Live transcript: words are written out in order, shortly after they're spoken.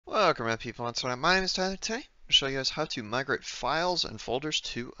Welcome back, people on Internet. My name is Tyler. Today, I'll show you guys how to migrate files and folders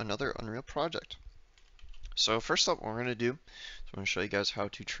to another Unreal project. So first up, what we're going to do is I'm going to show you guys how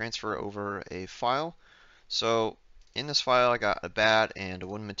to transfer over a file. So in this file, I got a bat and a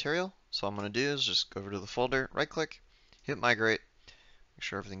wooden material. So all I'm going to do is just go over to the folder, right-click, hit migrate, make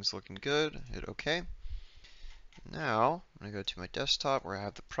sure everything's looking good, hit OK. Now I'm going to go to my desktop where I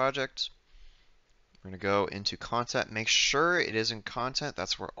have the project. We're going to go into content, make sure it is in content,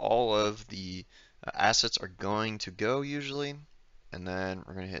 that's where all of the assets are going to go usually. And then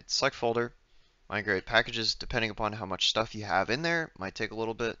we're going to hit select folder, migrate packages, depending upon how much stuff you have in there. Might take a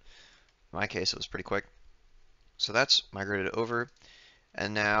little bit. In my case, it was pretty quick. So that's migrated over.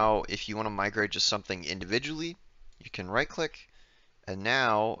 And now if you want to migrate just something individually, you can right click. And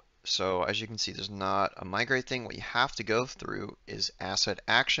now, so as you can see, there's not a migrate thing. What you have to go through is asset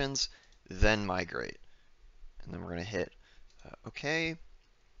actions, then migrate. And then we're going to hit OK,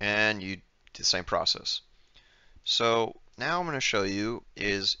 and you do the same process. So now I'm going to show you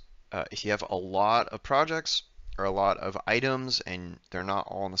is if you have a lot of projects or a lot of items and they're not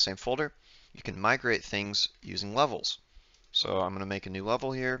all in the same folder, you can migrate things using levels. So I'm going to make a new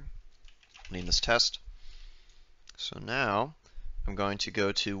level here, name this test. So now I'm going to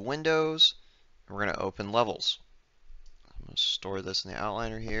go to Windows, and we're going to open levels. I'm going to store this in the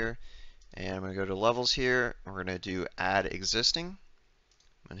outliner here, and I'm going to go to levels here, and we're going to do add existing.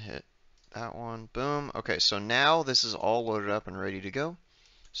 I'm going to hit that one, boom. Okay, so now this is all loaded up and ready to go.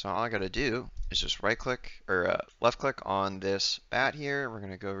 So all I got to do is just right click or left click on this bat here. We're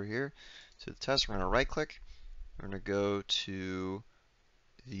going to go over here to the test. We're going to right click. We're going to go to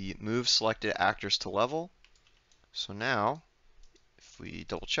the move selected actors to level. So now if we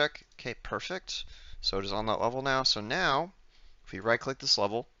double check, okay, perfect. So it is on that level now. So now if we right click this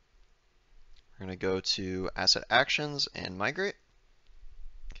level, we're going to go to asset actions and migrate.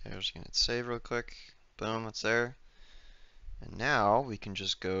 Okay, I'm just going to hit save real quick. Boom, it's there. And now we can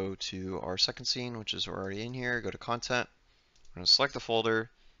just go to our second scene, which is already in here. Go to content. We're going to select the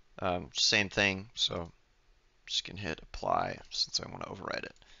folder. Same thing. So I'm just going to hit apply since I want to override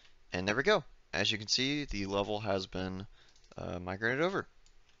it. And there we go. As you can see, the level has been migrated over.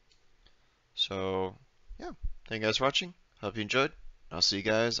 So yeah, thank you guys for watching. Hope you enjoyed. I'll see you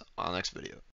guys on the next video.